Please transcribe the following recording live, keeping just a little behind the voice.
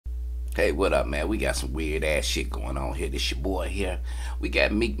Hey, what up, man? We got some weird ass shit going on here. This your boy here. We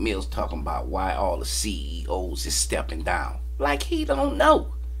got Meek Mills talking about why all the CEOs is stepping down. Like he don't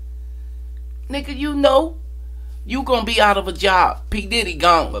know. Nigga, you know you gonna be out of a job. P. Diddy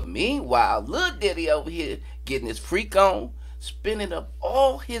gone. But meanwhile, Lil Diddy over here getting his freak on, spending up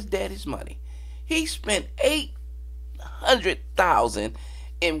all his daddy's money. He spent $800,000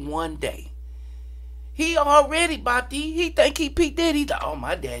 in one day. He already about he think he P. Diddy. Oh,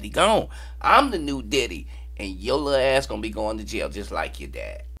 my daddy gone. I'm the new Diddy. And your little ass gonna be going to jail just like your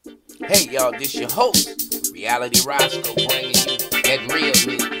dad. Hey, y'all, this your host, Reality Roscoe, bringing you that real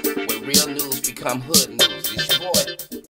news, where real news become hood news.